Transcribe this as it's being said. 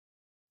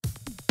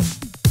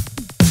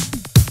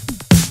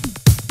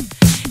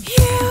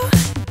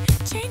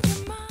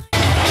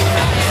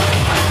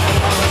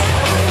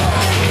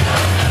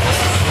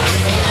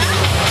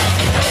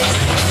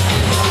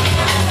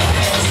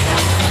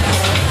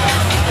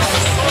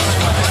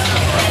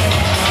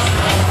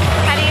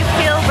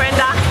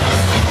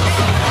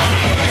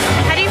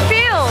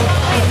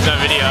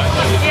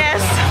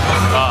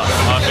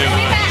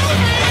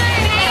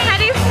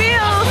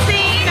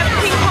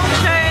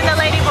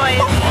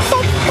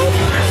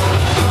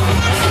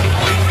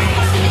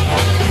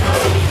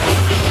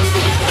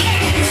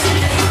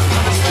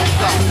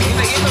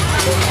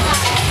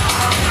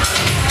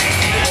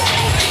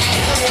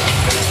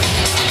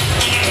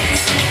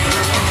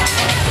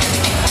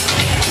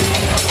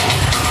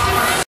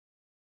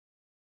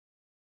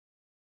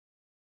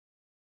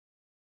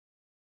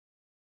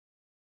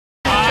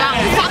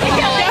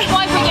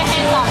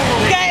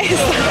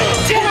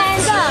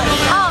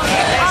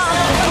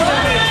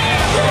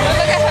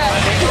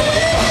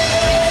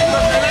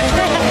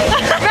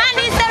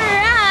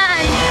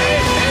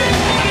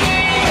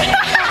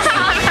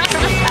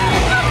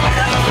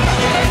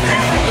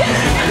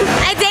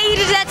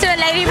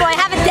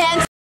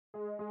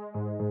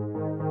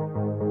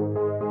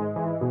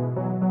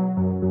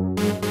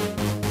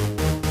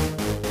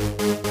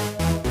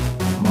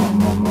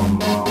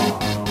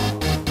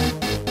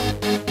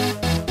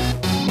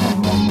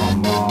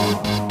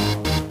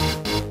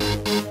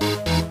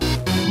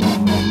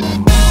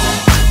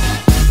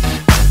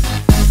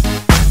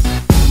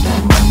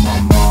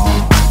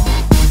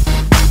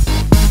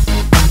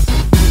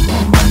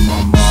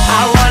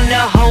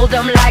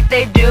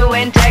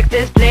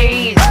bestest,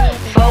 please.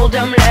 Fold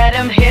 'em, let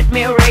 'em hit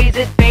me, raise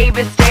it,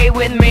 baby, stay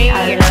with me.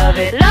 I love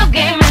it. Love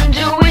game,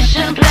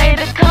 intuition, play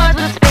the cards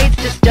with spades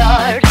to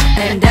start.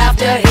 And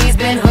after he's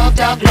been hooked,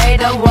 I'll play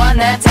the one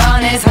that's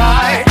on his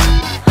heart.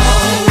 Oh,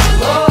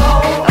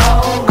 oh,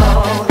 oh,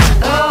 oh,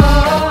 oh,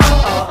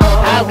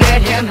 oh. I'll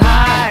get him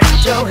hard,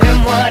 show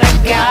him what I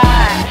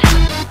got.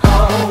 Oh,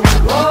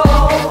 oh,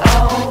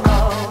 oh,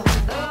 oh,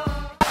 oh.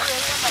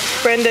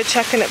 Brenda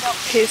chucking up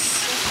piss.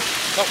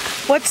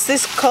 What's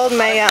this called?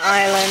 Maya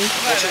Island.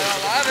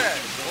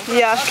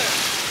 Yuck.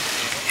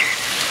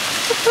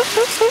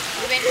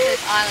 We went to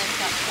this island.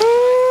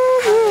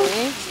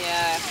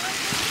 Yeah.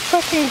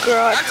 Fucking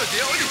grot.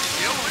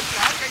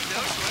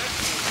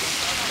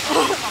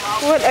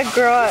 What a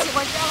grot.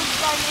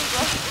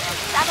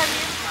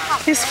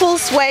 He's full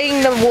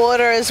swaying the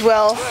water as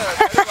well.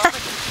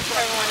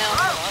 Everyone else.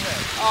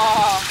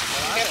 Oh,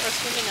 you go for a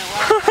swim in a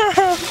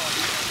while.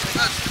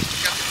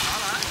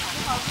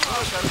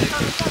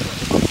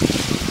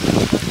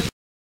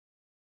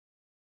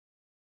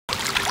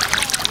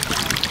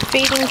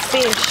 Feeding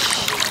fish.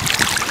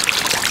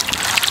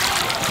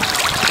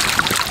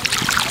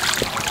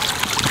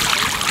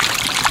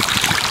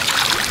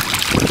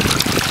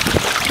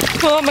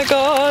 Oh my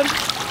god.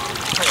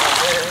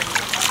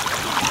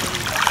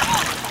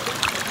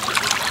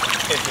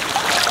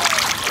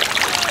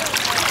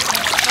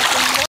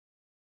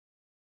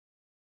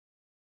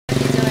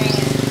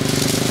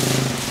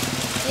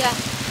 Yeah.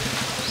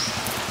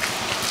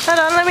 Hold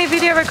on, let me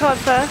video record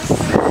first.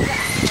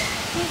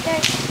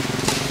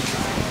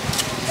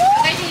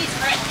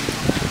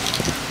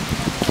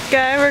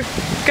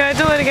 Go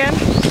do it again.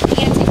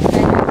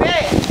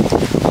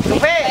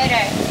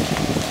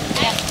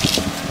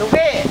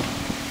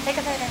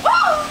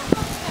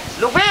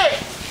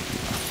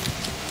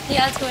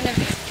 Yeah, let's go in a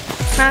bit.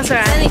 That's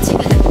alright. Only 2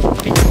 minutes.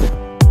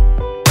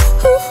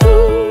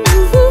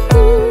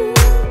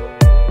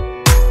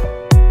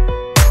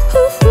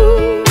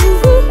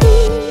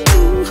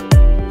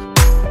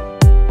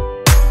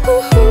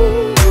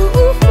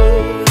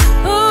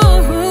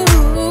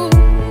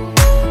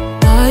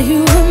 Are you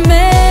a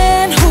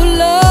man who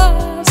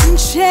loves and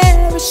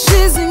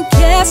cherishes and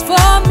cares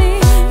for me?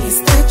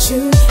 Is that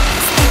you? Is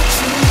that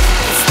you?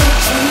 Is that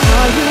you?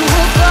 Are you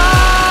a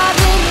god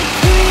in the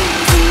queen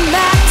and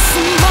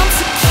maximum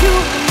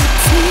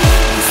security?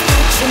 Is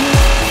that you?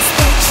 Is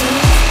that you?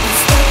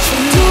 Is that you?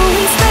 Do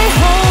we stay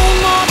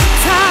home all the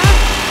time?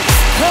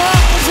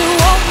 'Cause you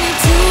want me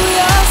to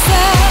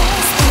yourself.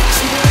 Is that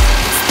you?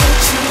 Is that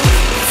you?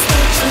 Is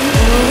that you?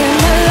 Or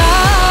am I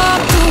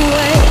locked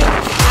away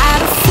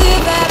out of fear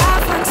that I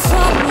find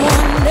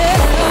someone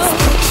else?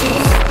 Is that you?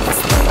 Is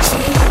that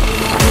you?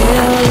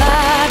 Well,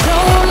 I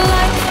don't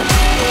like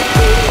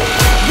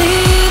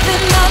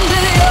leaving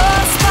under your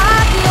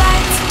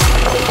spotlight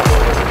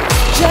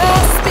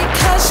just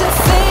because you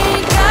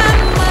think I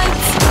might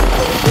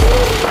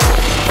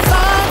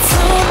find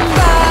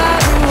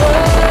somebody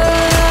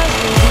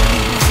worthy.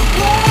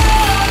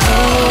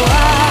 Oh,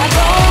 I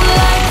don't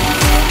like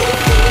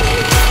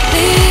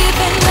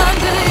leaving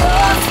under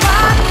your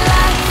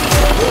spotlight.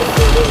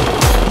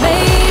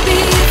 Maybe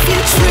if you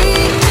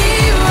treat me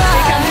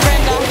right,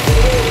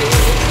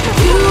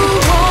 you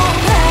won't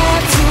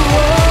have to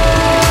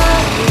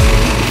worry.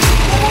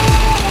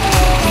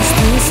 Is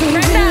this a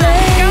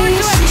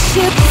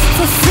relationship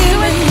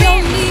fulfilling your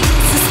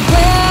needs as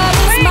well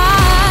as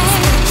mine?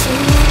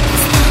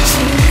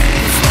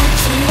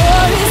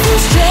 Or is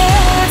this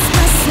just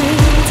my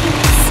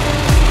sentence?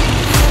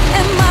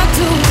 Am I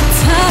doing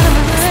time?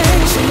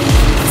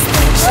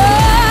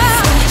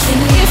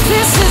 And if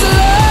this is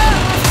love,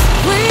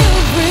 real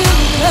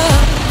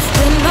love,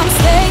 then I'm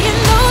staying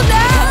no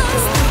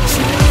doubt.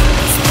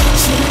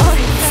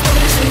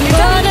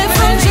 But if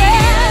I'm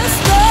just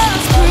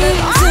cruising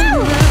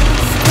around,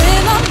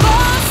 then I'm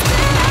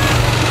busting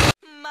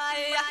out.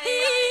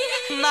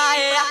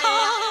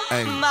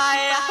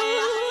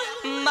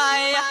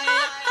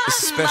 It's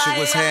a special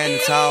what's happening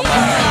to all my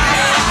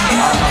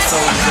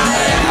soldiers up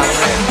there out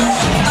there.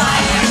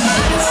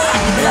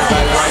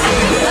 Everybody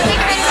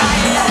right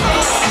here.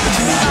 What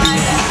you need to do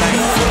is be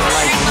thankful for the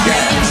life you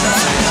got. You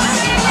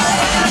know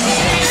what I'm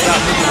saying? Stop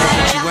looking at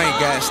what you ain't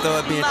got.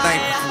 Start being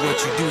thankful for what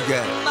you do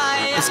got.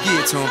 Let's get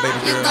it to him, baby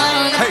girl.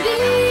 Hey.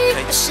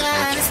 That's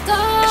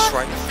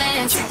right.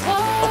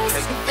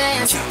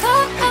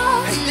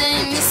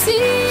 Let me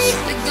see.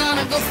 We're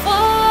gonna go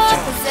far,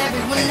 'cause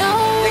everyone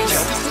knows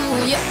who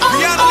you are.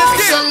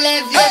 So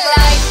live your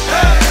life.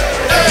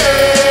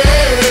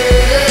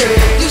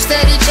 You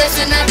steady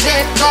chasing that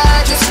paper,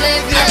 just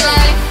live your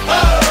life.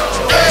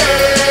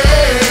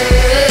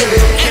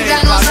 Ain't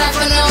got no time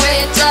for no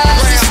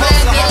haters, just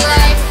live your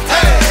life.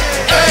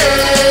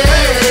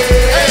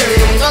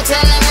 Don't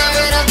tell them where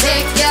it'll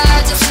take ya,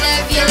 just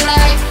live your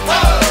life.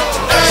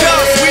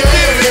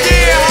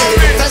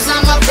 'Cause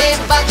I'm a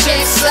paper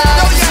chaser,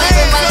 just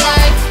living my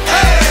life.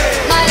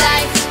 My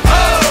life,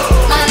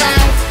 my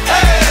life,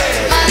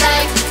 my life.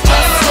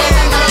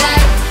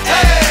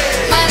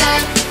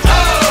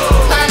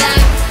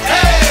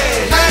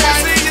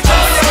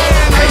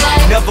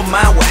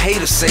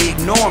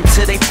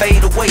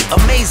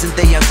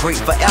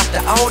 celebrate. For after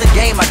all the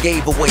game I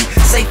gave away,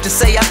 safe to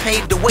say I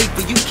paved the way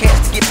for you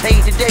cats to get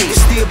paid today.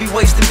 Still be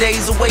wasting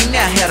days away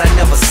now had I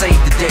never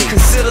saved the day.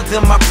 Consider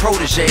them my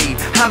protege,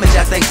 how much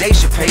I think they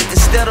should pay.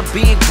 Instead of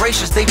being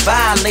gracious, they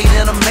violate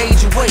in a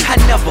major way. I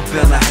never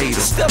been a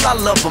hater, still I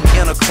love them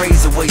in a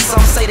crazy way.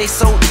 Some say they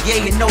sold the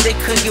yay and know they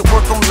couldn't get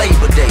work on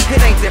Labor Day.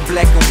 It ain't that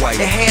black and white,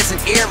 it has an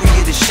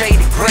area that's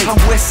shaded gray. I'm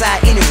west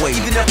side anyway,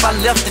 even if I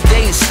left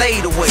today and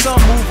stayed away.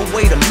 Some move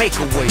away to make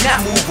a way,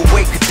 not move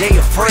away cause they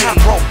afraid. I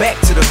brought back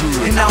to the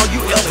hood, and all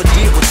you ever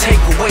did was take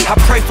away. I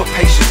pray for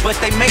patience, but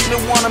they make me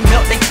wanna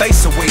melt they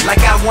face away.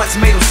 Like I once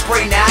made them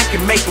spray, now I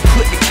can make them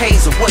put the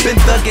K's away. Been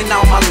thugging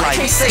all my life,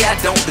 can't say I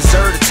don't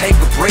deserve to take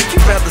a break.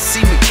 You'd rather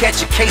see me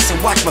catch a case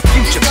and watch my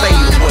future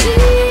fade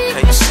away.